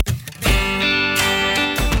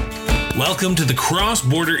Welcome to the Cross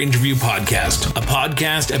Border Interview Podcast, a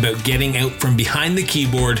podcast about getting out from behind the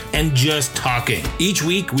keyboard and just talking. Each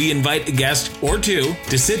week, we invite a guest or two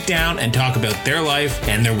to sit down and talk about their life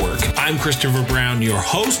and their work. I'm Christopher Brown, your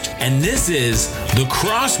host, and this is the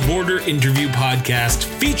Cross Border Interview Podcast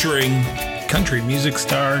featuring country music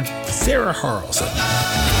star Sarah Harlson.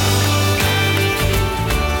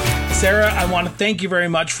 Sarah, I want to thank you very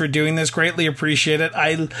much for doing this. Greatly appreciate it.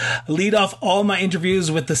 I lead off all my interviews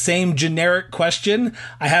with the same generic question.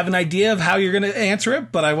 I have an idea of how you're going to answer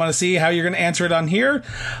it, but I want to see how you're going to answer it on here.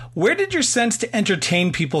 Where did your sense to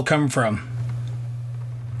entertain people come from?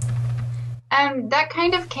 That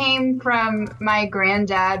kind of came from my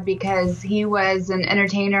granddad because he was an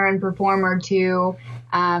entertainer and performer too.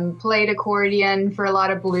 Played accordion for a lot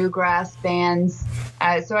of bluegrass bands.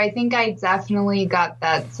 So I think I definitely got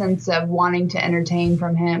that sense of wanting to entertain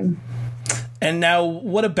from him. And now,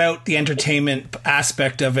 what about the entertainment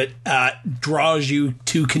aspect of it draws you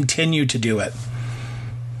to continue to do it?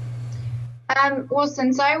 Well,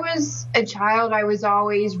 since I was a child, I was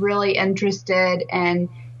always really interested in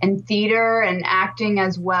theater and acting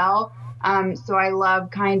as well. So I love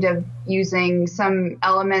kind of using some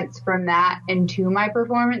elements from that into my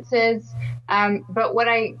performances. But what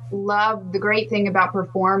I love, the great thing about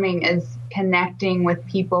performing is connecting with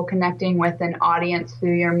people, connecting with an audience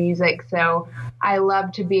through your music. So I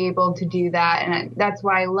love to be able to do that. And that's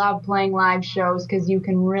why I love playing live shows, because you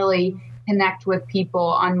can really connect with people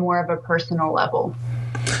on more of a personal level.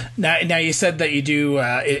 Now you said that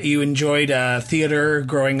you enjoyed theater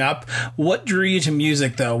growing up. What drew you to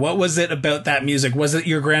music, though? What was it about that music? Was it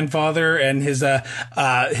your grandfather and his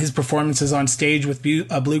performances on stage with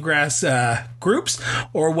bluegrass groups,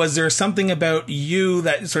 or was there something about you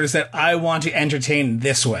that sort of said, "I want to entertain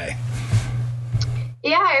this way"?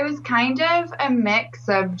 Yeah, it was kind of a mix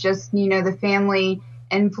of just the family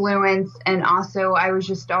influence, and also I was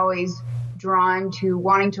just always drawn to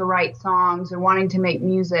wanting to write songs or wanting to make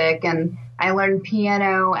music. And I learned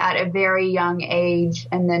piano at a very young age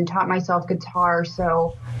and then taught myself guitar.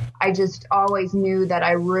 So I just always knew that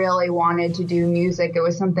I really wanted to do music. It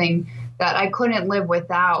was something that I couldn't live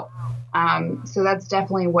without. So that's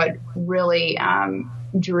definitely what really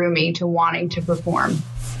drew me to wanting to perform.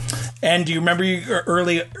 And do you remember your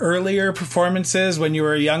earlier performances when you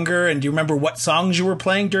were younger? And do you remember what songs you were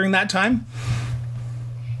playing during that time?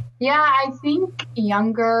 Yeah, I think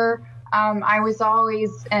younger, I was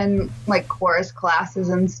always in like chorus classes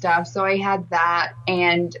and stuff. So I had that.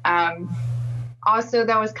 And also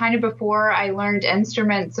that was kind of before I learned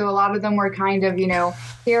instruments. So a lot of them were kind of,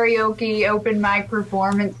 karaoke, open mic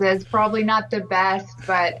performances, probably not the best,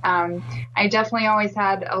 but I definitely always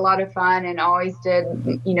had a lot of fun and always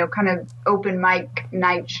did, kind of open mic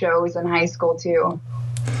night shows in high school too.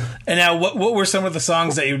 And now, what were some of the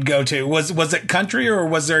songs that you would go to? Was it country, or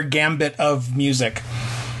was there a gambit of music?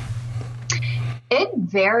 It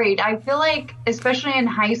varied. I feel like, especially in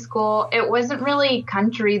high school, it wasn't really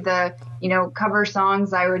country, the, cover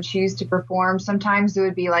songs I would choose to perform. Sometimes it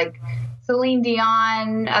would be like Celine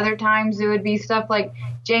Dion. Other times it would be stuff like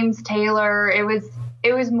James Taylor. It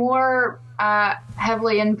was more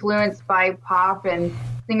heavily influenced by pop and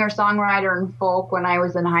singer-songwriter and folk when I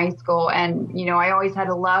was in high school. And, I always had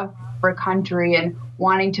a love for country and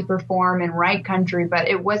wanting to perform and write country. But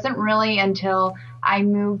it wasn't really until I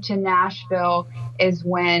moved to Nashville is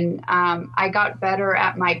when I got better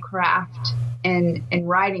at my craft in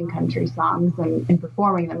writing country songs and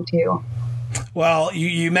performing them too. Well,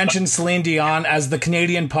 you mentioned Celine Dion. As the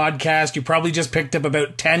Canadian podcast, you probably just picked up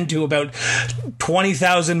about 10 to about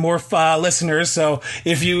 20,000 more listeners. So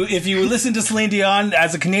if you listen to Celine Dion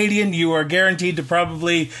as a Canadian, you are guaranteed to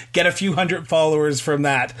probably get a few hundred followers from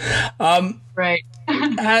that. Right.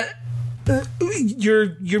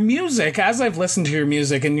 Your music, as I've listened to your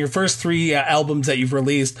music and your first three albums that you've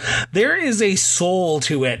released, there is a soul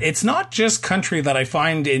to it. It's not just country that I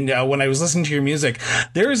find in when I was listening to your music.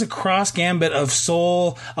 There is a cross gambit of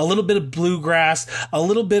soul, a little bit of bluegrass, a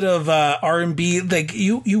little bit of R&B. Like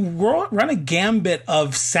you run a gambit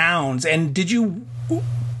of sounds. And did you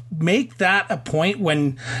make that a point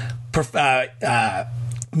when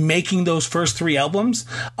making those first three albums,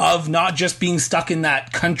 of not just being stuck in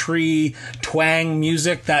that country twang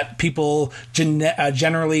music that people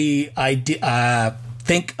generally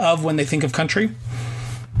think of when they think of country?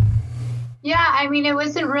 Yeah, I mean, it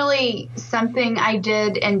wasn't really something I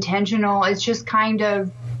did intentional. It's just kind of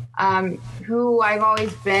who I've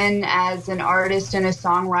always been as an artist and a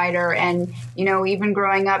songwriter. And, even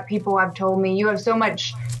growing up, people have told me, you have so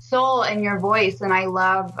much soul in your voice, and I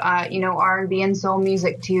love R&B and soul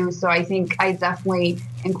music too. So I think I definitely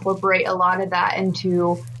incorporate a lot of that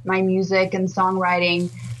into my music and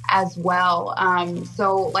songwriting as well.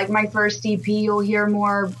 So like my first EP, you'll hear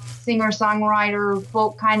more singer-songwriter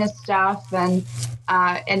folk kind of stuff, and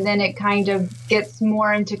then it kind of gets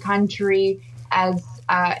more into country as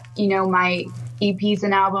my EPs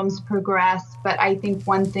and albums progress. But I think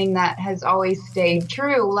one thing that has always stayed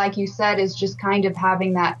true, like you said, is just kind of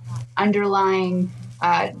having that underlying,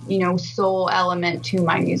 soul element to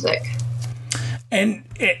my music. And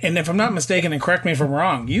if I'm not mistaken, and correct me if I'm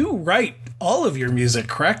wrong, you write all of your music,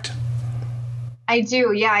 correct? I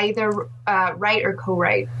do, yeah. I either write or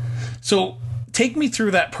co-write. So take me through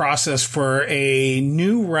that process for a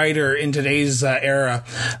new writer in today's era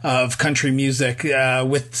of country music,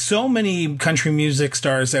 with so many country music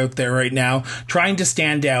stars out there right now trying to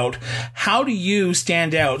stand out. How do you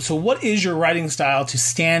stand out? So what is your writing style to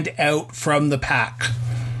stand out from the pack?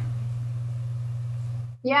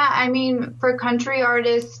 Yeah, I mean, for country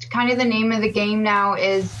artists, kind of the name of the game now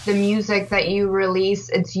is the music that you release.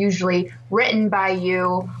 It's usually written by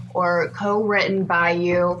you or co-written by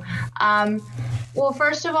you. Well,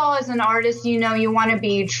 first of all, as an artist, you want to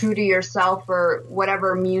be true to yourself for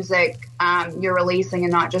whatever music you're releasing,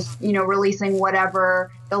 and not just, releasing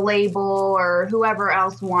whatever the label or whoever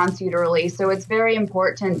else wants you to release. So it's very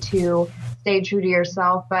important to stay true to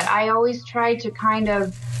yourself. But I always try to kind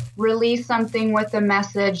of release something with a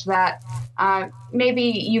message that maybe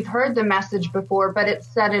you've heard the message before, but it's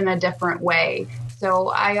said in a different way. So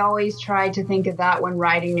I always try to think of that when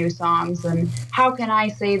writing new songs, and how can I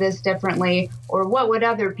say this differently, or what would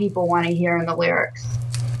other people want to hear in the lyrics?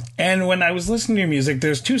 And when I was listening to your music,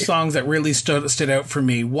 there's two songs that really stood out for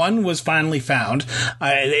me. One was Finally Found.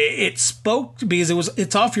 It spoke because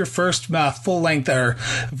it's off your first full length, or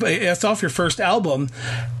it's off your first album.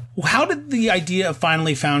 How did the idea of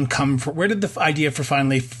Finally Found come from? Where did the idea for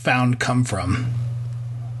Finally Found come from?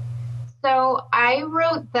 So I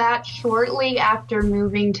wrote that shortly after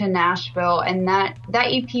moving to Nashville, and that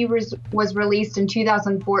EP was released in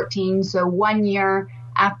 2014, so 1 year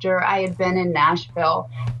after I had been in Nashville.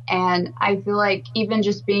 And I feel like even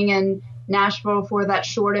just being in Nashville for that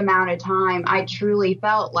short amount of time, I truly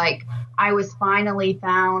felt like I was finally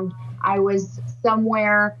found. I was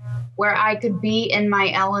somewhere where I could be in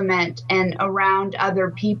my element and around other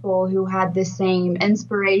people who had the same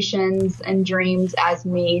inspirations and dreams as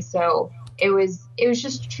me. So it was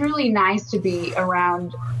just truly nice to be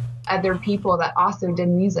around other people that also did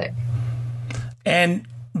music. And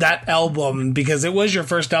that album, because it was your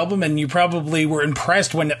first album and you probably were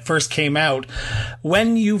impressed when it first came out,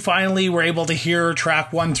 when you finally were able to hear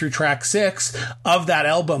track 1 through track 6 of that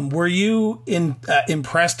album, were you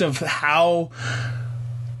impressed of how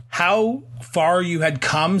far you had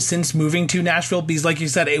come since moving to Nashville? Because like you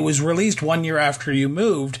said, it was released 1 year after you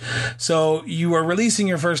moved. So you were releasing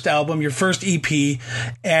your first album, your first EP,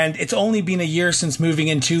 and it's only been a year since moving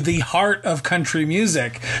into the heart of country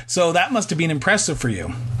music. So that must have been impressive for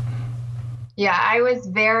you. Yeah, I was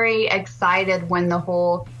very excited when the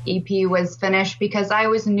whole EP was finished, because I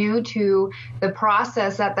was new to the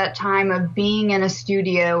process at that time of being in a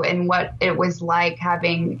studio and what it was like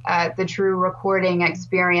having the true recording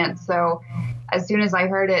experience. So as soon as I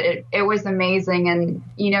heard it, it was amazing. And,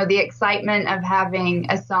 the excitement of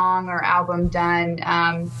having a song or album done,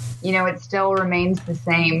 it still remains the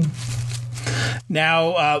same.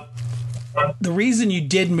 Now, the reason you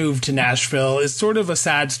did move to Nashville is sort of a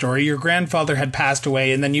sad story. Your grandfather had passed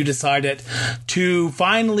away, and then you decided to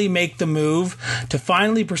finally make the move, to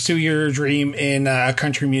finally pursue your dream in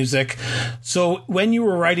country music. So when you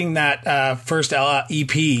were writing that first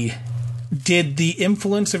EP, did the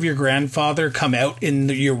influence of your grandfather come out in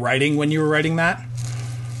your writing when you were writing that?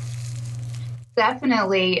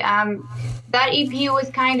 Definitely. That EP was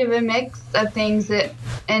kind of a mix of things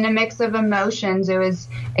and a mix of emotions. It was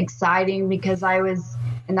exciting because I was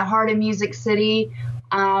in the heart of Music City.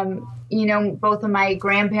 Both of my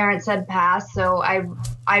grandparents had passed, so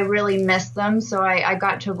I really missed them. So I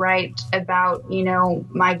got to write about,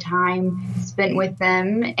 my time spent with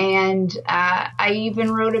them. And I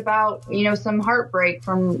even wrote about, some heartbreak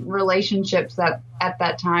from relationships at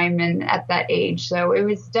that time and at that age. So it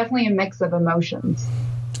was definitely a mix of emotions.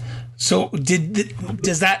 So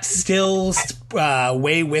does that still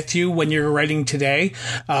weigh with you when you're writing today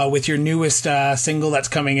with your newest single that's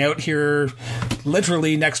coming out here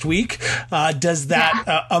literally next week? Does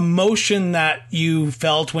that emotion that you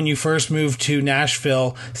felt when you first moved to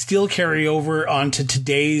Nashville still carry over onto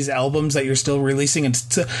today's albums that you're still releasing and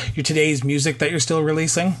your today's music that you're still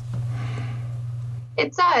releasing?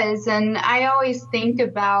 It does. And I always think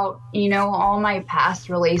about, all my past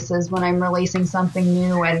releases when I'm releasing something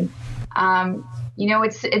new. And,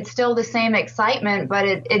 it's still the same excitement, but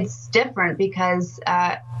it's different because,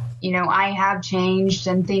 I have changed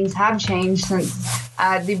and things have changed since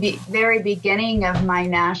the very beginning of my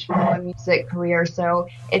Nashville music career. So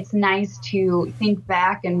it's nice to think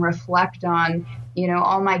back and reflect on,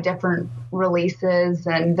 all my different releases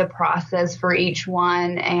and the process for each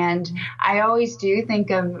one. And I always do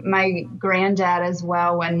think of my granddad as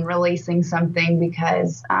well when releasing something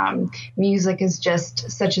because music is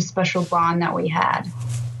just such a special bond that we had.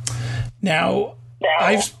 Now,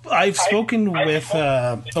 I've spoken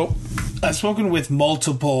with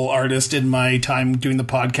multiple artists in my time doing the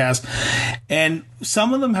podcast, and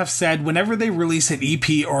some of them have said whenever they release an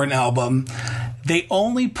EP or an album, they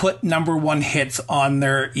only put number one hits on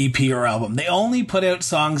their EP or album. They only put out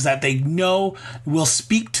songs that they know will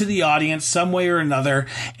speak to the audience some way or another,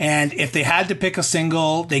 and if they had to pick a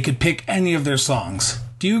single, they could pick any of their songs.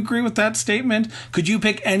 Do you agree with that statement? Could you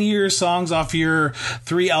pick any of your songs off your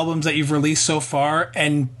 3 albums that you've released so far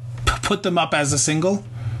and put them up as a single?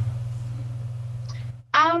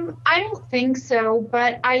 I don't think so,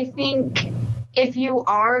 but I think if you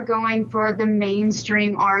are going for the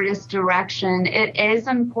mainstream artist direction, it is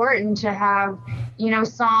important to have,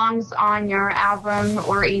 songs on your album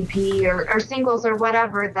or EP or singles or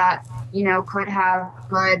whatever that, could have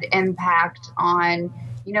good impact on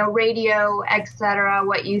radio, etc.,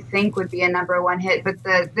 what you think would be a number one hit. But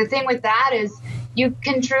the thing with that is you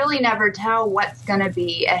can truly never tell what's going to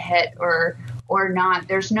be a hit or not.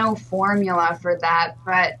 There's no formula for that.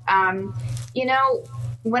 But,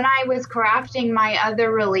 when I was crafting my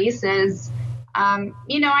other releases,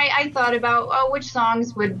 I thought about, which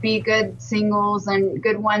songs would be good singles and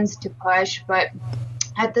good ones to push. But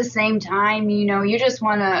at the same time, you just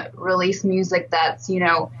want to release music that's,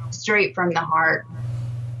 straight from the heart.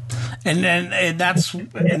 And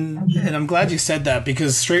I'm glad you said that,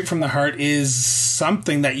 because straight from the heart is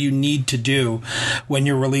something that you need to do when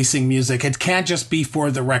you're releasing music. It can't just be for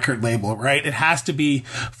the record label, right? It has to be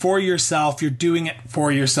for yourself. You're doing it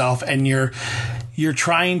for yourself, and you're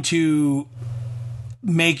trying to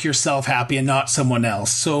make yourself happy and not someone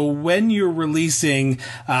else. So when you're releasing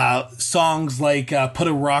songs like Put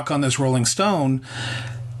a Rock on This Rolling Stone,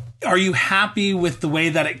 are you happy with the way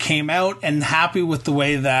that it came out and happy with the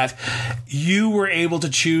way that you were able to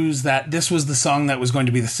choose that this was the song that was going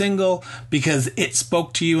to be the single because it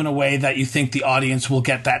spoke to you in a way that you think the audience will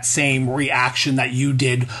get that same reaction that you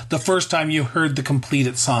did the first time you heard the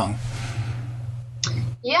completed song?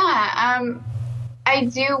 Yeah, I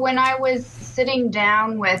do. When I was sitting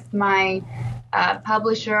down with my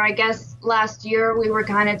publisher, I guess last year, we were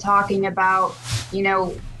kind of talking about,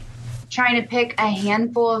 trying to pick a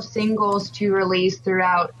handful of singles to release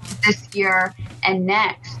throughout this year and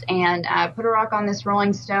next. And Put a Rock on This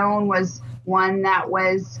Rolling Stone was one that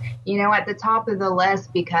was, at the top of the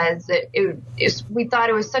list because we thought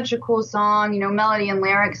it was such a cool song, melody and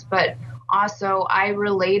lyrics, but also I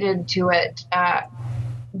related to it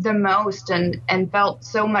the most and felt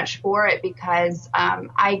so much for it because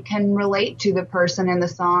I can relate to the person in the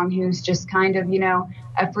song who's just kind of,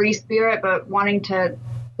 a free spirit, but wanting to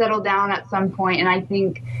settle down at some point. And I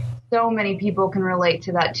think so many people can relate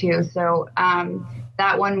to that too. So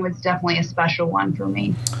that one was definitely a special one for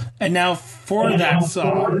me. And now for that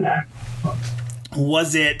song,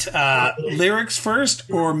 was it lyrics first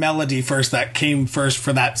or melody first that came first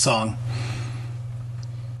for that song?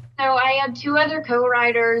 So I had 2 other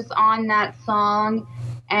co-writers on that song,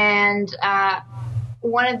 and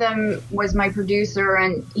one of them was my producer,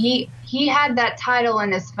 and he had that title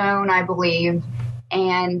in his phone, I believe.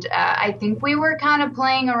 And I think we were kind of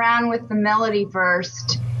playing around with the melody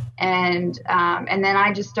first, and then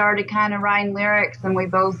I just started kind of writing lyrics, and we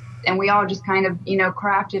all just kind of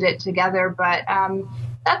crafted it together. But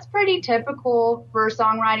that's pretty typical for a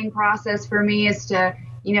songwriting process for me, is to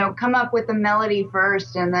come up with the melody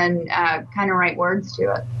first and then kind of write words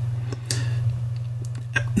to it.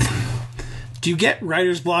 Do you get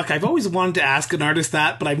writer's block? I've always wanted to ask an artist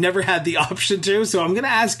that, but I've never had the option to, so I'm going to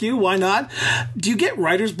ask you, why not? Do you get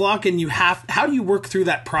writer's block, and how do you work through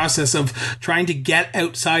that process of trying to get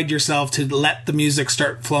outside yourself to let the music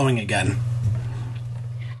start flowing again?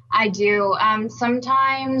 I do.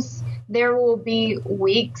 Sometimes there will be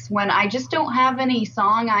weeks when I just don't have any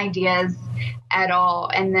song ideas at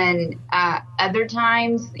all. And then other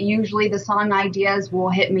times, usually the song ideas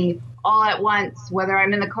will hit me all at once, whether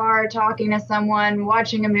I'm in the car talking to someone,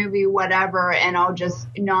 watching a movie, whatever, and I'll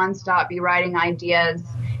just nonstop be writing ideas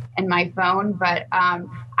in my phone. But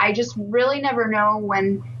I just really never know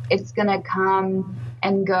when it's going to come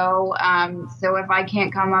and go. So if I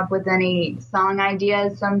can't come up with any song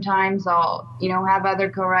ideas, sometimes I'll, have other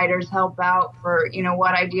co-writers help out for,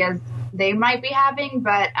 what ideas they might be having.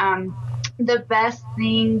 But the best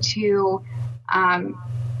thing to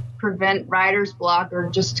prevent writer's block or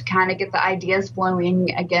just to kind of get the ideas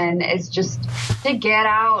flowing again is just to get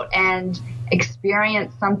out and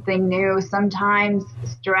experience something new. Sometimes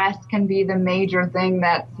stress can be the major thing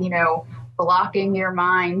that's, blocking your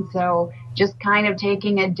mind. So just kind of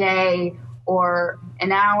taking a day or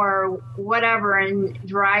an hour, whatever, and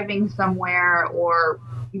driving somewhere or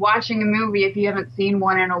watching a movie if you haven't seen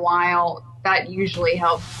one in a while, that usually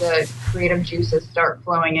helps the creative juices start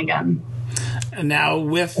flowing again. And now,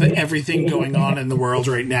 with everything going on in the world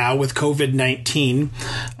right now with COVID-19,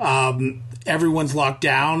 everyone's locked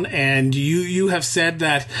down, and you have said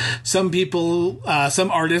that some people, some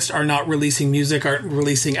artists are not releasing music, aren't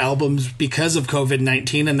releasing albums because of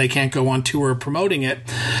COVID-19, and they can't go on tour promoting it.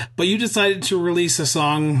 But you decided to release a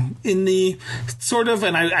song in the sort of,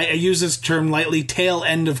 and I use this term lightly, tail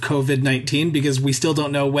end of COVID-19, because we still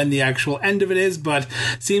don't know when the actual end of it is, but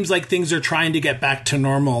seems like things are trying to get back to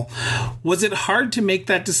normal. Was it hard to make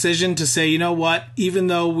that decision to say, you know what, even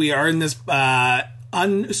though we are in this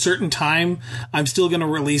uncertain time, I'm still going to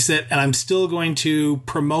release it, and I'm still going to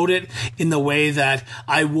promote it in the way that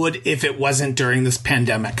I would if it wasn't during this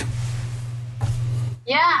pandemic?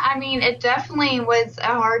 Yeah, I mean, it definitely was a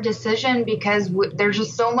hard decision because there's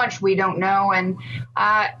just so much we don't know. And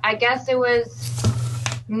I guess it was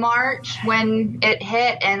March when it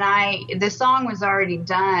hit, and the song was already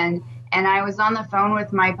done, and I was on the phone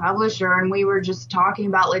with my publisher, and we were just talking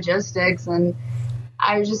about logistics, and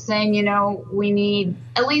I was just saying, we need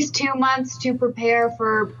at least 2 months to prepare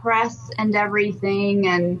for press and everything.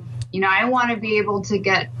 And, I want to be able to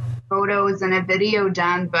get photos and a video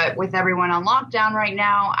done. But with everyone on lockdown right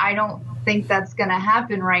now, I don't think that's going to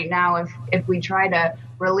happen right now if we try to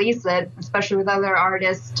release it, especially with other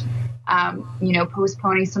artists,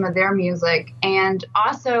 postponing some of their music. And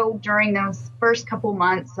also during those first couple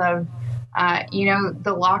months of,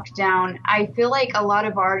 the lockdown, I feel like a lot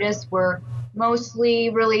of artists were mostly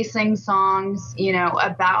releasing songs,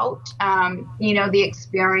 about, the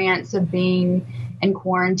experience of being in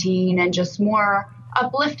quarantine and just more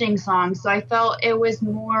uplifting songs. So I felt there was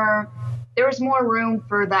more room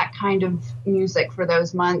for that kind of music for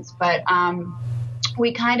those months. But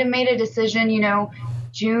we kind of made a decision,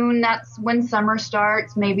 June, that's when summer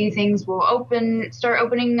starts. Maybe things will start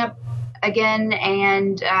opening up again,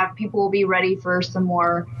 and people will be ready for some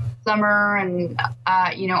more summer and,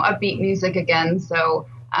 upbeat music again. So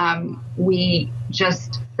we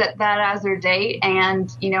just set that as our date.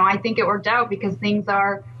 And, I think it worked out because things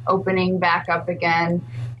are opening back up again.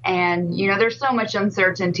 And, there's so much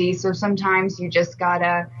uncertainty. So sometimes you just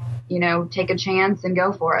gotta, take a chance and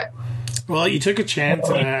go for it. Well, you took a chance.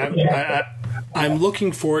 I'm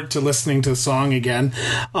looking forward to listening to the song again.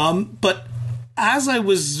 But as I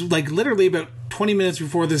was literally about 20 minutes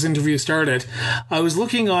before this interview started, I was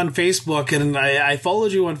looking on Facebook, and I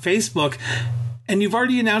followed you on Facebook, and you've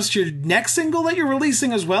already announced your next single that you're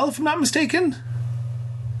releasing as well, if I'm not mistaken?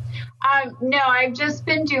 No, I've just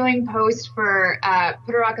been doing posts for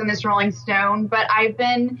Put a Rock on This Rolling Stone, but I've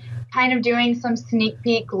been kind of doing some sneak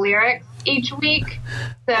peek lyrics each week.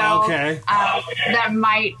 So okay. That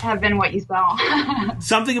might have been what you saw.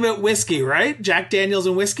 Something about whiskey, right? Jack Daniels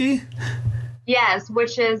and whiskey? Yes,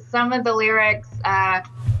 which is some of the lyrics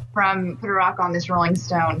from Put a Rock on This Rolling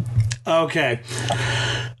Stone. Okay.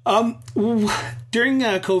 During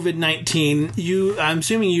COVID-19, I'm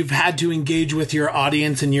assuming you've had to engage with your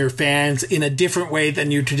audience and your fans in a different way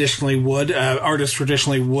than you traditionally would, artists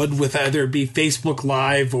traditionally would, with either be Facebook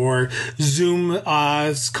Live or Zoom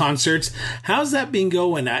concerts. How's that been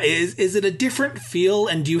going? Is it a different feel,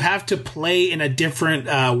 and do you have to play in a different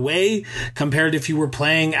way compared if you were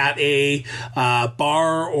playing at a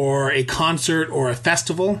bar or a concert or a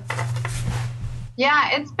festival? Yeah,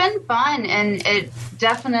 it's been fun, and it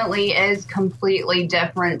definitely is completely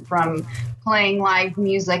different from playing live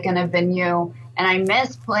music in a venue. And I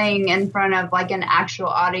miss playing in front of an actual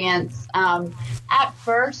audience. At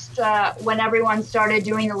first, when everyone started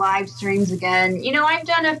doing the live streams again, I've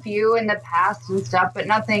done a few in the past and stuff, but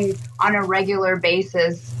nothing on a regular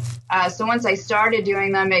basis. So once I started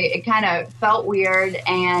doing them, it kind of felt weird,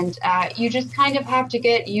 and you just kind of have to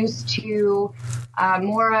get used to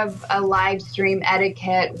more of a live stream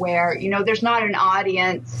etiquette where, there's not an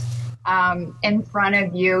audience in front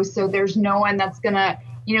of you, so there's no one that's going to,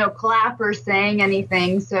 clap or saying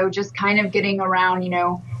anything. So just kind of getting around,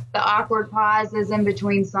 the awkward pauses in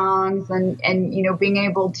between songs and being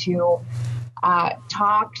able to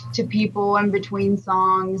talked to people in between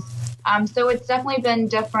songs. So it's definitely been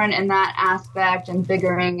different in that aspect and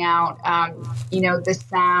figuring out, the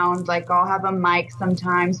sound. Like I'll have a mic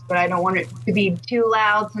sometimes, but I don't want it to be too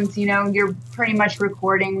loud since, you're pretty much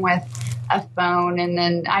recording with a phone. And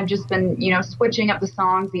then I've just been, switching up the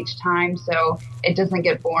songs each time so it doesn't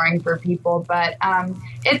get boring for people. But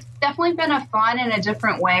it's definitely been a fun and a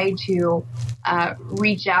different way to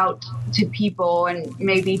reach out to people and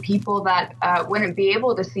maybe people that wouldn't be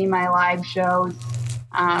able to see my live shows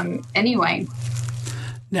anyway.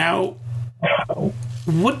 Now, I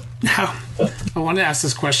want to ask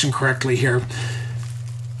this question correctly here.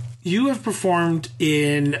 You have performed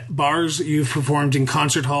in bars, you've performed in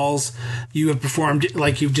concert halls, you have performed,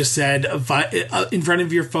 like you've just said, in front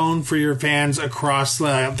of your phone for your fans across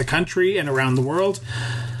the country and around the world.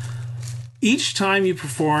 Each time you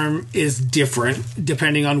perform is different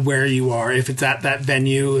depending on where you are. If it's at that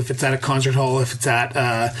venue, if it's at a concert hall, if it's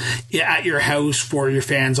at your house for your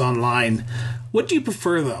fans online. What do you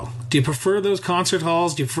prefer, though? Do you prefer those concert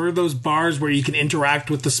halls? Do you prefer those bars where you can interact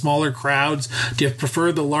with the smaller crowds? Do you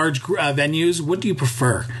prefer the large venues? What do you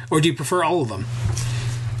prefer? Or do you prefer all of them?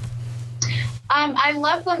 I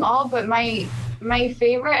love them all, but my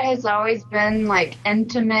favorite has always been like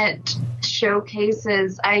intimate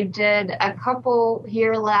showcases. I did a couple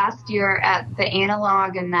here last year at the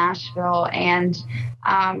Analog in Nashville, and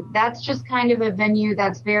that's just kind of a venue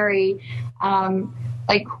that's very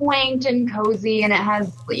like quaint and cozy, and it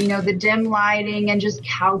has, the dim lighting and just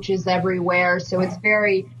couches everywhere. So it's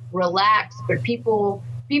very relaxed, but people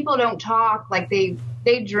don't talk. Like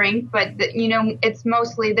they drink, but it's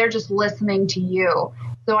mostly they're just listening to you.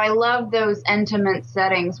 So I love those intimate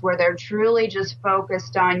settings where they're truly just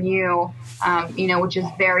focused on you, which is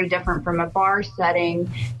very different from a bar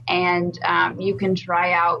setting. And you can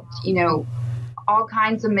try out, all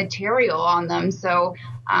kinds of material on them. So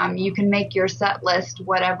you can make your set list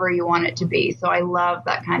whatever you want it to be. So I love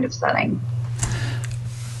that kind of setting.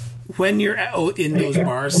 When you're in those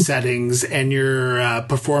bar settings and you're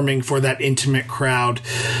performing for that intimate crowd,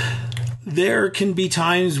 there can be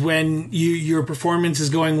times when your performance is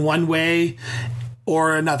going one way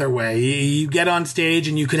or another way. You get on stage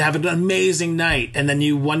and you could have an amazing night, and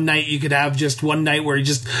then one night you could have just one night where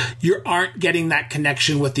you aren't getting that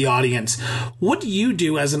connection with the audience. What do you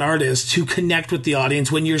do as an artist to connect with the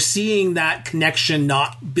audience when you're seeing that connection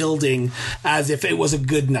not building as if it was a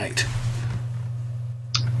good night?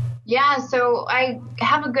 Yeah, so I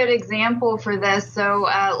have a good example for this. So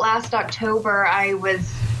last October, I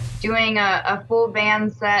was doing a full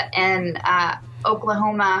band set in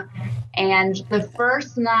Oklahoma. And the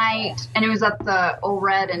first night, and it was at the Ole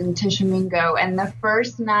Red in Tishomingo, and the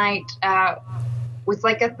first night was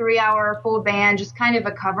like a 3-hour full band, just kind of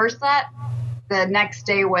a cover set. The next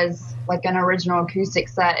day was like an original acoustic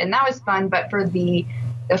set, and that was fun. But for the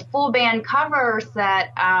full band cover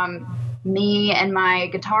set, me and my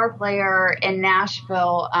guitar player in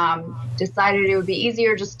Nashville decided it would be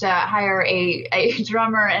easier just to hire a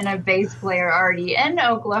drummer and a bass player already in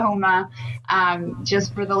Oklahoma,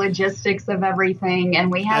 just for the logistics of everything.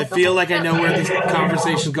 And we had. I feel like I know where this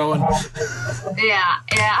conversation's going. Yeah.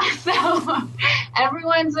 So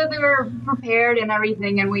everyone said they were prepared and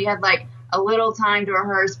everything, and we had like a little time to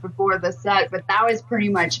rehearse before the set, but that was pretty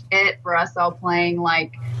much it for us all playing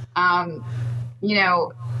like,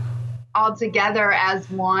 all together as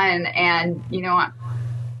one. And,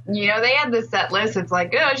 they had this set list. It's like,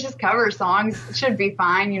 it's just cover songs. It should be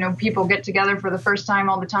fine. People get together for the first time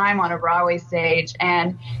all the time on a Broadway stage.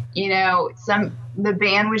 And, the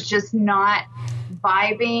band was just not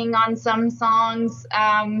vibing on some songs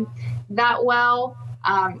that well.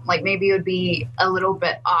 Like maybe it would be a little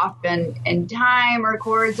bit off in time or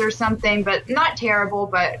chords or something, but not terrible,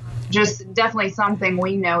 but just definitely something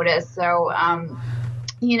we noticed. So,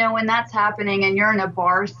 when that's happening and you're in a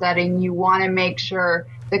bar setting, you want to make sure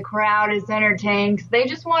the crowd is entertained because they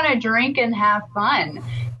just want to drink and have fun.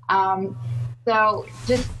 So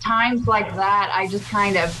just times like that, I just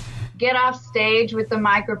kind of get off stage with the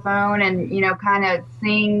microphone and, kind of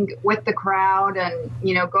sing with the crowd and,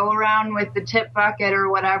 go around with the tip bucket or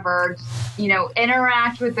whatever,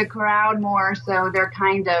 interact with the crowd more so they're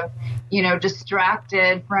kind of,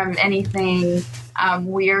 distracted from anything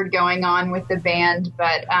weird going on with the band.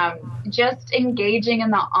 But just engaging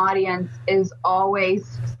in the audience is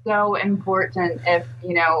always so important if,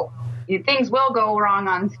 things will go wrong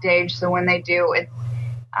on stage. So when they do, it's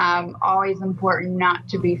always important not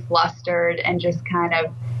to be flustered and just kind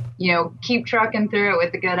of, keep trucking through it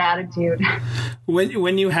with a good attitude.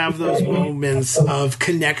 When you have those moments of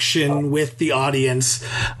connection with the audience,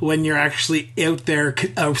 when you're actually out there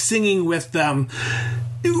singing with them,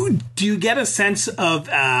 do you get a sense of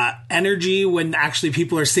energy when actually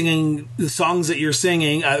people are singing the songs that you're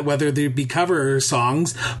singing, whether they be cover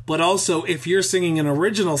songs, but also if you're singing an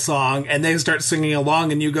original song and they start singing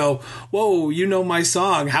along and you go, whoa, you know my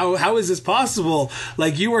song. How is this possible?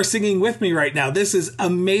 Like, you are singing with me right now. This is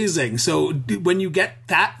amazing. So when you get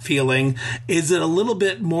that feeling, is it a little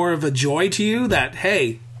bit more of a joy to you that,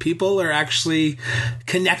 hey, people are actually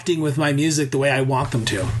connecting with my music the way I want them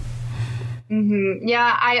to? Mm-hmm.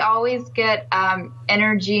 Yeah, I always get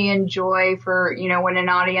energy and joy for, when an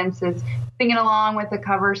audience is singing along with a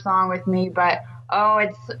cover song with me. But,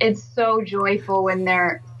 it's so joyful when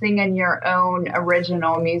they're singing your own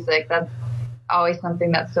original music. That's always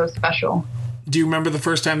something that's so special. Do you remember the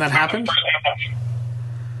first time that happened?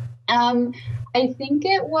 I think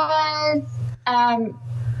it was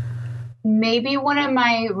maybe one of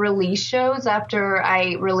my release shows after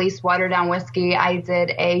I released Watered Down Whiskey. I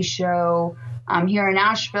did a show here in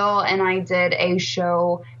Nashville, and I did a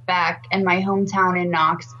show back in my hometown in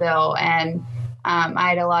Knoxville. And I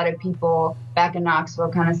had a lot of people back in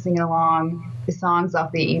Knoxville kind of singing along the songs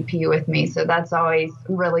off the EP with me. So that's always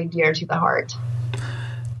really dear to the heart.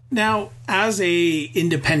 Now, as a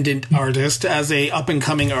independent artist, as a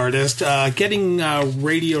up-and-coming artist, getting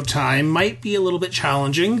radio time might be a little bit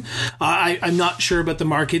challenging. I'm not sure about the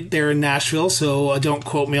market there in Nashville, so don't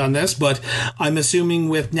quote me on this, but I'm assuming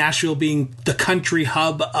with Nashville being the country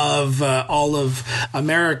hub of all of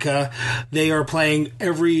America, they are playing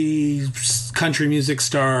every country music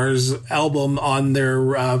star's album on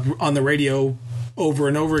their on the radio over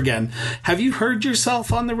and over again. Have you heard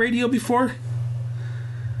yourself on the radio before?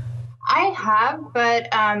 I have, but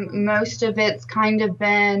most of it's kind of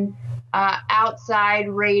been outside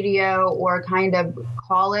radio or kind of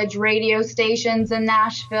college radio stations in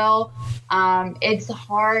Nashville. It's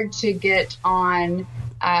hard to get on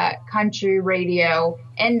country radio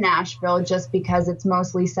in Nashville just because it's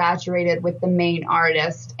mostly saturated with the main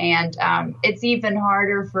artist. And it's even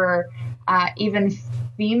harder for even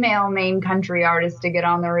female main country artists to get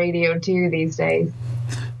on the radio too these days.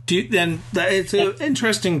 It's an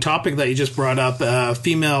interesting topic that you just brought up,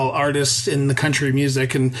 female artists in the country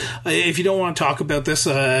music. And if you don't want to talk about this,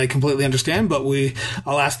 I completely understand. But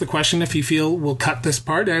I'll ask the question if you feel we'll cut this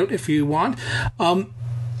part out if you want.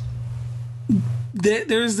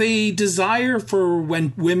 There's a desire for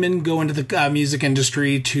when women go into the music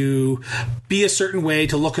industry to be a certain way,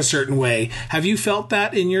 to look a certain way. Have you felt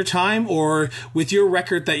that in your time, or with your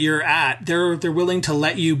record that you're at, they're willing to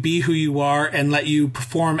let you be who you are and let you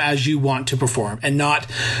perform as you want to perform and not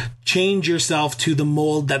change yourself to the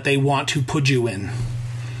mold that they want to put you in?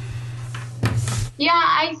 Yeah,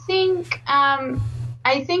 I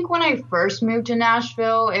think when I first moved to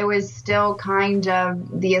Nashville, it was still kind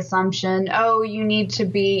of the assumption, you need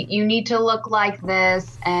to look like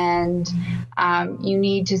this, and you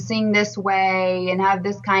need to sing this way and have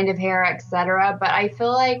this kind of hair, etc. But I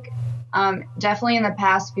feel like definitely in the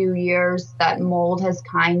past few years that mold has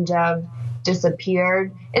kind of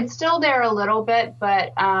disappeared. It's still there a little bit,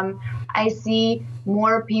 but I see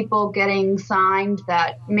more people getting signed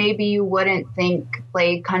that maybe you wouldn't think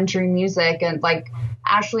play country music, and like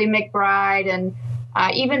Ashley McBryde and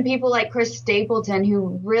even people like Chris Stapleton,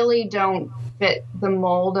 who really don't fit the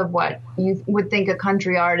mold of what you would think a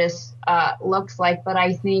country artist looks like. But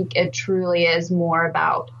I think it truly is more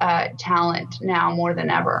about talent now more than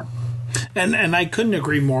ever. And I couldn't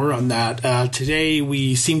agree more on that. Today,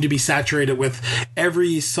 we seem to be saturated with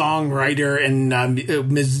every songwriter and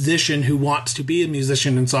musician who wants to be a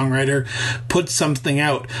musician and songwriter put something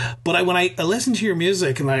out. But when I listen to your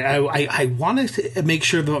music, and I wanted to make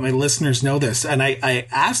sure that my listeners know this, and I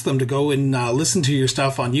asked them to go and listen to your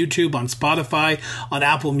stuff on YouTube, on Spotify, on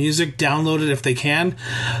Apple Music, download it if they can.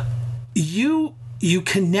 You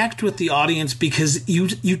connect with the audience because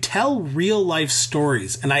you tell real life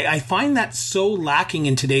stories. And I find that so lacking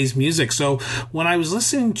in today's music. So when I was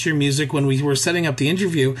listening to your music, when we were setting up the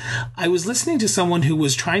interview, I was listening to someone who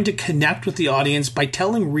was trying to connect with the audience by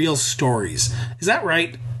telling real stories. Is that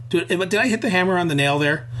right? Did I hit the hammer on the nail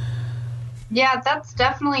there? Yeah, that's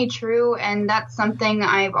definitely true. And that's something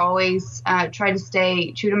I've always tried to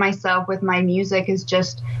stay true to myself with my music, is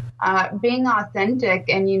just being authentic.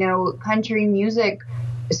 And, country music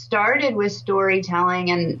started with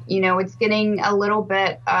storytelling, and, it's getting a little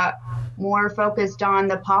bit more focused on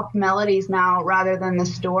the pop melodies now rather than the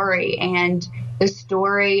story. And the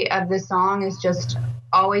story of the song is just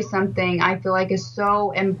always something I feel like is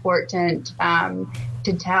so important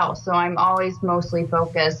to tell. So I'm always mostly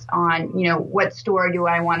focused on, what story do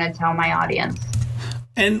I want to tell my audience?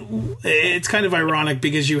 And it's kind of ironic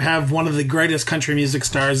because you have one of the greatest country music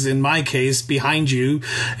stars, in my case, behind you.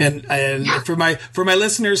 And for my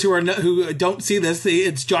listeners who don't see this,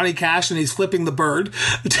 it's Johnny Cash, and he's flipping the bird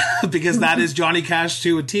because that is Johnny Cash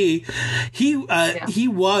to a T. He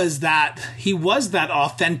was that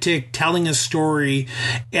authentic, telling a story.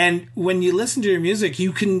 And when you listen to your music,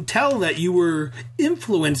 you can tell that you were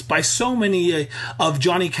influenced by so many of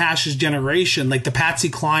Johnny Cash's generation, like the Patsy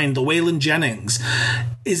Cline, the Waylon Jennings.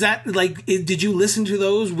 Is that did you listen to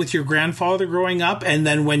those with your grandfather growing up? And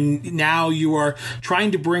then when now you are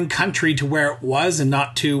trying to bring country to where it was and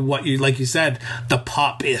not to what you, like you said, the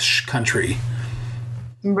pop-ish country?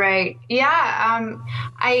 Right. Yeah.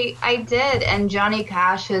 I did. And Johnny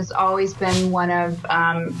Cash has always been one of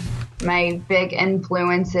my big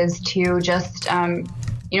influences too. Just,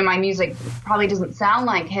 my music probably doesn't sound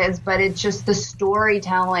like his, but it's just the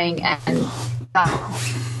storytelling and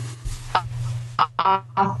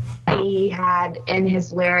he had in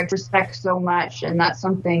his lyrics. Respect so much, and that's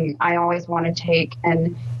something I always want to take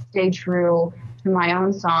and stay true to my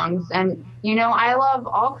own songs. And I love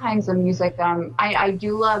all kinds of music. I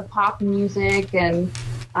do love pop music and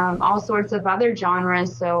all sorts of other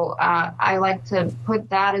genres, so I like to put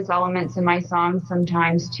that as elements in my songs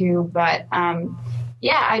sometimes too. But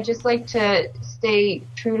I just like to stay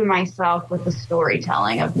true to myself with the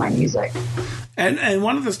storytelling of my music. And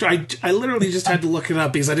one of the stories, I literally just had to look it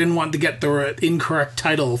up because I didn't want to get the incorrect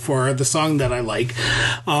title for the song that I like.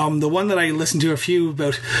 The one that I listened to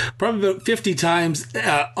probably about 50 times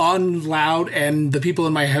on loud, and the people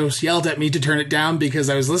in my house yelled at me to turn it down because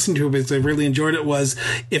I was listening to it because I really enjoyed it, was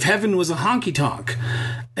If Heaven Was a Honky Tonk.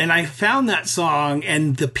 And I found that song,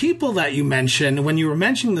 and the people that you mentioned, when you were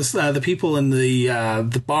mentioning this, the people in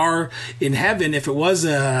the bar in heaven, if it was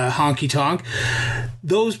a honky tonk,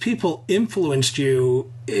 those people influenced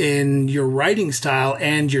you in your writing style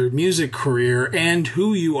and your music career and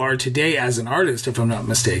who you are today as an artist, if I'm not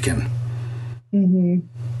mistaken. Mm-hmm.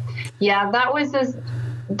 Yeah,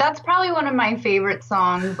 that's probably one of my favorite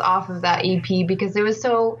songs off of that EP because it was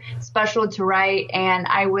so special to write, and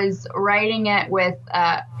I was writing it with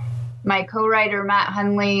my co-writer Matt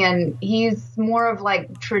Hunley, and he's more of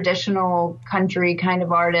like traditional country kind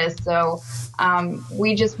of artist. So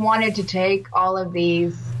we just wanted to take all of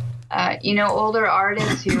these, older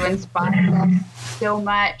artists who inspired us so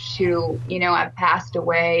much, who have passed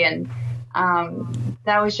away, and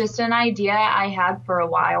that was just an idea I had for a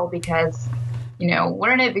while because.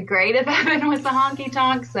 Wouldn't it be great if heaven was a honky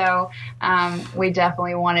tonk? So we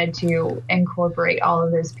definitely wanted to incorporate all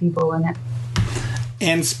of those people in it.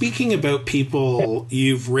 And speaking about people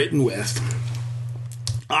you've written with,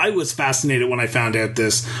 I was fascinated when I found out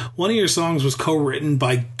this. One of your songs was co-written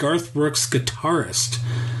by Garth Brooks' guitarist,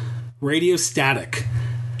 Radio Static.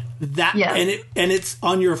 Yes. And it's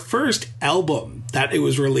on your first album that it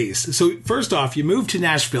was released. So first off, you moved to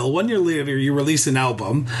Nashville. 1 year later, you release an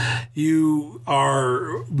album. You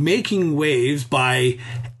are making waves by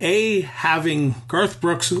having Garth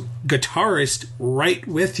Brooks' guitarist write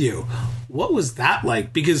with you. What was that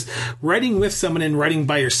like? Because writing with someone and writing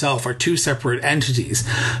by yourself are two separate entities.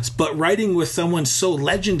 But writing with someone so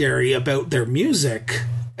legendary about their music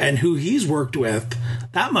and who he's worked with,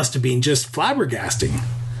 that must have been just flabbergasting.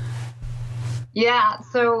 Yeah,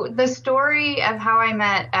 so the story of how I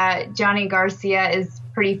met Johnny Garcia is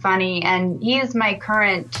pretty funny, and he is my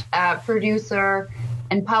current producer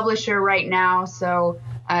and publisher right now. So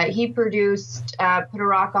he produced Put a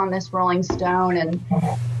Rock on This Rolling Stone, and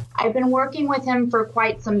I've been working with him for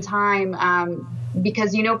quite some time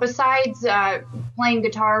because, besides playing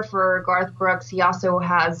guitar for Garth Brooks, he also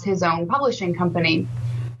has his own publishing company.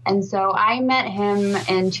 And so I met him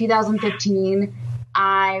in 2015.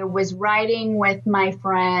 I was writing with my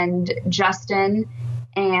friend Justin,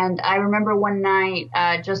 and I remember one night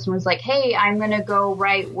Justin was like, hey, I'm going to go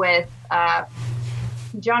write with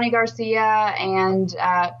Johnny Garcia and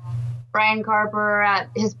Brian Carper at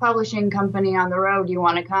his publishing company on the road. Do you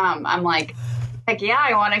want to come? I'm like, heck yeah,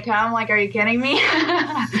 I want to come. Like, are you kidding me?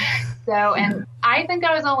 So, and I think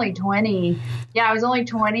I was only 20. Yeah, I was only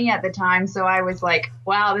 20 at the time. So I was like,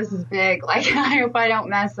 wow, this is big. Like, I hope I don't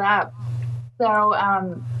mess up. So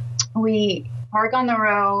we park on the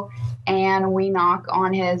row and we knock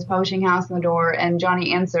on his publishing house on the door, and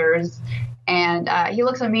Johnny answers, and he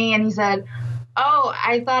looks at me and he said, oh,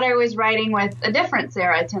 I thought I was writing with a different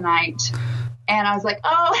Sarah tonight. And I was like,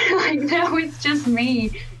 oh, like, no, it's just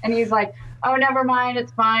me. And he's like, oh, never mind,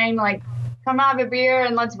 it's fine. Like, come have a beer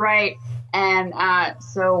and let's write. And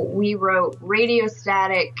so we wrote Radio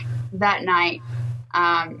Static that night.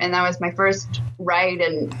 And that was my first write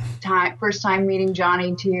and first time meeting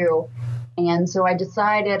Johnny too. And so I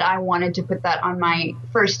decided I wanted to put that on my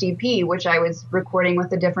first EP, which I was recording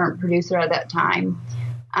with a different producer at that time.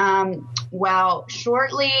 Well,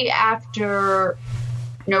 shortly after,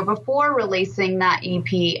 before releasing that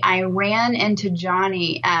EP, I ran into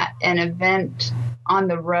Johnny at an event on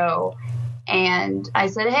the Row. And I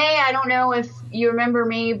said, hey, I don't know if you remember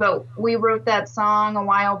me, but we wrote that song a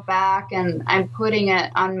while back and I'm putting it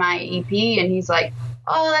on my EP. And he's like,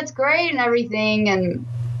 oh, that's great and everything. And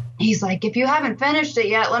he's like, if you haven't finished it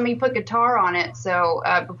yet, let me put guitar on it. So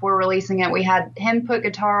before releasing it, we had him put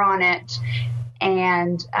guitar on it.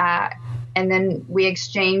 And then we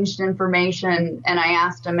exchanged information and I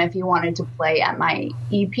asked him if he wanted to play at my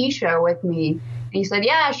EP show with me. And he said,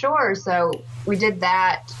 yeah, sure. So we did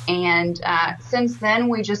that. And since then,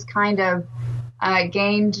 we just kind of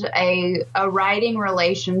gained a writing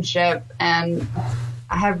relationship and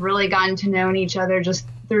have really gotten to know each other just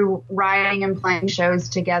through writing and playing shows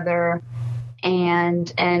together.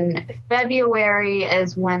 And in February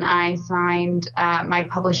is when I signed my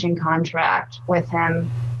publishing contract with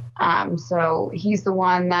him. So he's the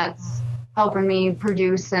one that's helping me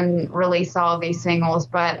produce and release all of these singles.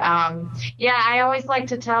 But I always like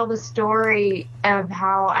to tell the story of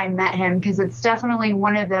how I met him because it's definitely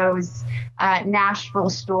one of those Nashville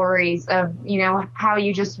stories of, how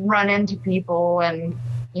you just run into people and,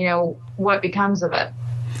 what becomes of it.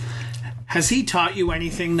 Has he taught you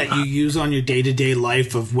anything that you use on your day-to-day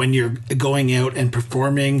life of when you're going out and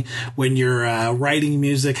performing, when you're writing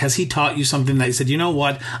music? Has he taught you something that you said, you know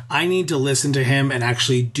what, I need to listen to him and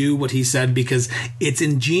actually do what he said because it's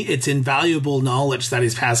invaluable knowledge that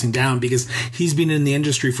he's passing down because he's been in the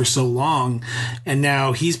industry for so long and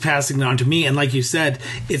now he's passing it on to me. And like you said,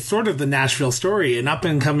 it's sort of the Nashville story. An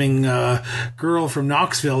up-and-coming girl from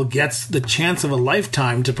Knoxville gets the chance of a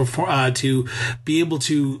lifetime to perform, to be able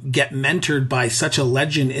to get mentored by such a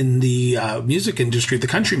legend in the music industry, the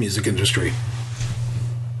country music industry.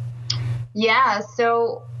 Yeah.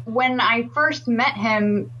 So when I first met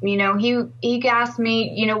him, he asked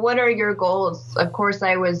me, what are your goals? Of course,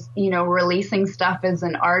 I was, releasing stuff as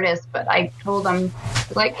an artist, but I told him,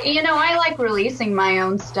 I like releasing my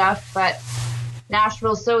own stuff, but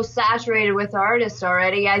Nashville's so saturated with artists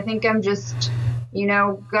already. I think I'm just,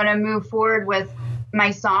 going to move forward with my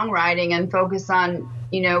songwriting and focus on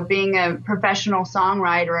being a professional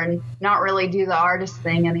songwriter and not really do the artist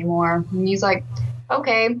thing anymore. And he's like,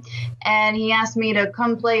 okay. And he asked me to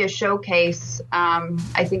come play a showcase.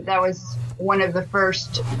 I think that was one of the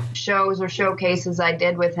first shows or showcases I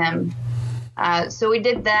did with him. So we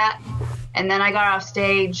did that. And then I got off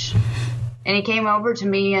stage and he came over to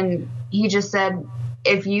me and he just said,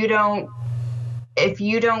 if you don't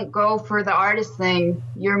go for the artist thing,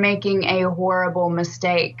 you're making a horrible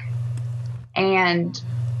mistake. And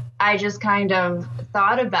I just kind of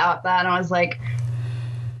thought about that and I was like,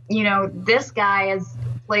 this guy has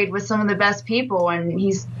played with some of the best people and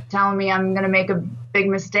he's telling me I'm going to make a big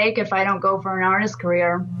mistake if I don't go for an artist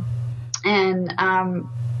career. And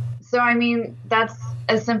so, that's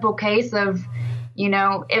a simple case of,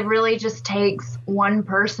 it really just takes one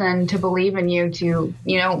person to believe in you to,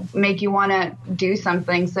 make you want to do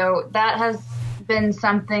something. So that has been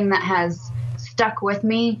something that has stuck with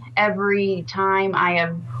me every time I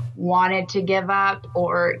have wanted to give up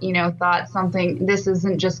or, thought something, this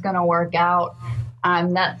isn't just going to work out.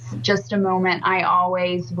 That's just a moment I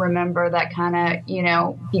always remember that kind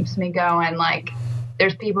of, keeps me going. Like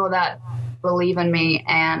there's people that believe in me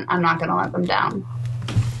and I'm not going to let them down.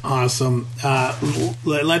 Awesome.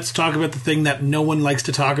 Let's talk about the thing that no one likes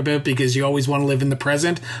to talk about because you always want to live in the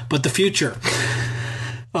present, but the future.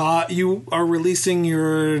 You are releasing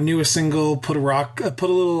your newest single, Put a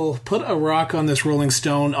Rock on This Rolling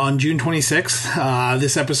Stone on June 26th.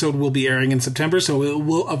 This episode will be airing in September, so it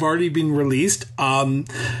will have already been released. I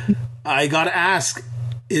gotta ask,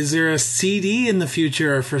 is there a CD in the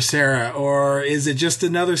future for Sarah, or is it just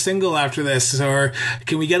another single after this, or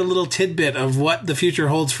can we get a little tidbit of what the future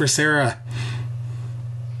holds for Sarah?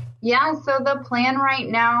 Yeah, so the plan right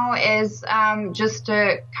now is just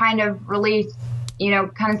to kind of release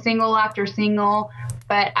kind of single after single.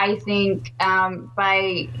 But I think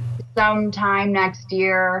by sometime next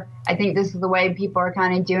year, I think this is the way people are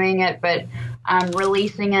kind of doing it, but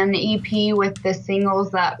releasing an EP with the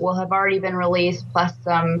singles that will have already been released plus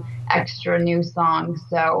some extra new songs.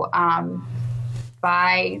 So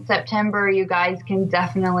by September, you guys can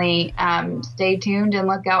definitely stay tuned and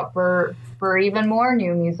look out for even more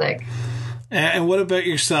new music. And what about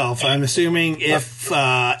yourself? I'm assuming if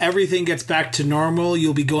everything gets back to normal,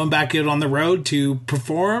 you'll be going back out on the road to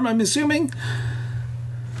perform, I'm assuming?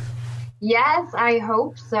 Yes, I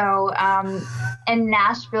hope so. In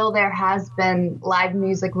Nashville, there has been live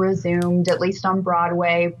music resumed, at least on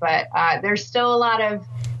Broadway, but there's still a lot of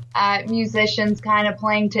musicians kind of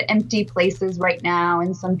playing to empty places right now,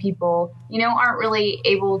 and some people, aren't really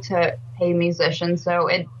able to pay musicians. So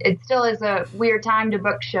it still is a weird time to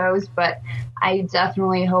book shows, but I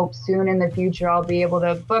definitely hope soon in the future I'll be able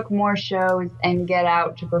to book more shows and get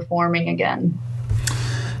out to performing again.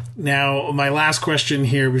 Now, my last question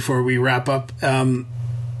here before we wrap up.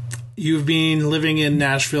 You've been living in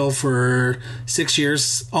Nashville for 6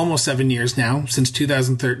 years, almost 7 years now, since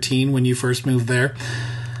 2013 when you first moved there.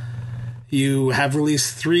 You have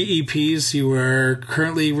released 3 EPs. You are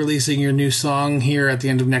currently releasing your new song here at the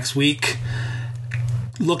end of next week.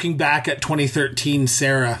 Looking back at 2013,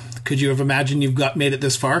 Sarah, could you have imagined made it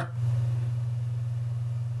this far?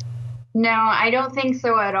 No, I don't think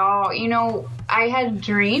so at all. I had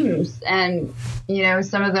dreams, and,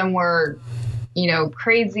 some of them were,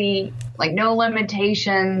 crazy, like no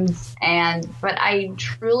limitations. But I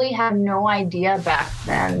truly had no idea back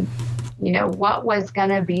then, what was going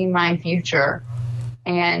to be my future.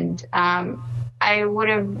 And I would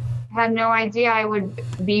have had no idea I would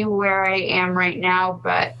be where I am right now.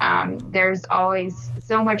 But there's always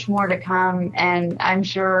so much more to come. And I'm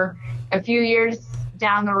sure a few years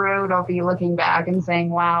down the road, I'll be looking back and saying,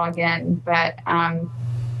 wow, again. But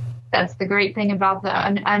that's the great thing about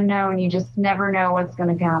the unknown. You just never know what's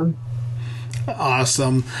going to come.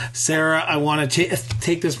 Awesome. Sarah, I want to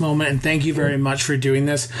take this moment and thank you very much for doing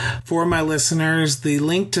this. For my listeners, the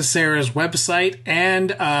link to Sarah's website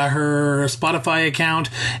and her Spotify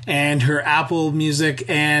account and her Apple Music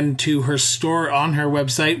and to her store on her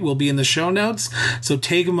website will be in the show notes. So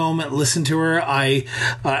take a moment, listen to her. I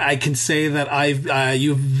can say that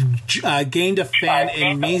you've gained a fan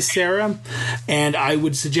in me, Sarah, and I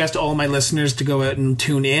would suggest all my listeners to go out and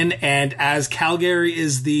tune in. And as Calgary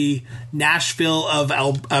is the Nashville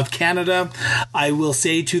of Canada, I will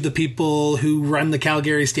say to the people who run the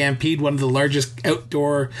Calgary Stampede, one of the largest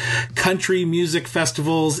outdoor country music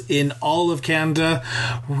festivals in all of Canada,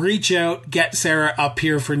 reach out, get Sarah up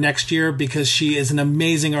here for next year, because she is an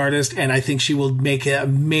amazing artist, and I think she will make an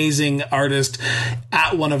amazing artist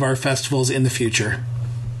at one of our festivals in the future.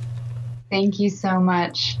 Thank you so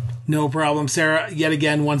much. No problem, Sarah.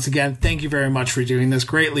 Once again, thank you very much for doing this.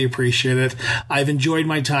 Greatly appreciate it. I've enjoyed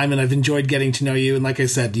my time, and I've enjoyed getting to know you. And like I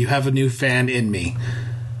said, you have a new fan in me.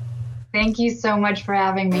 Thank you so much for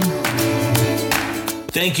having me.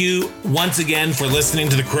 Thank you once again for listening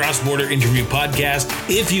to the Cross Border Interview Podcast.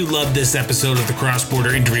 If you loved this episode of the Cross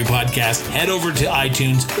Border Interview Podcast, head over to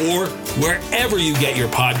iTunes or wherever you get your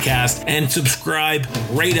podcast and subscribe,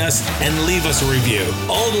 rate us, and leave us a review.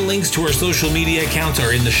 All the links to our social media accounts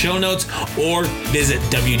are in the show notes, or visit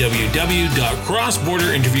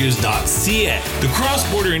www.crossborderinterviews.ca. The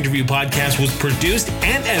Cross Border Interview Podcast was produced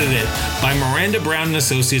and edited by Miranda Brown &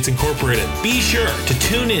 Associates Incorporated. Be sure to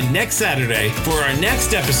tune in next Saturday for our next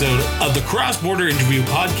episode of the Cross Border Interview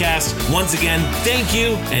Podcast. Once again, thank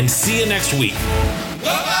you, and see you next week.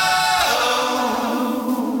 Bye-bye!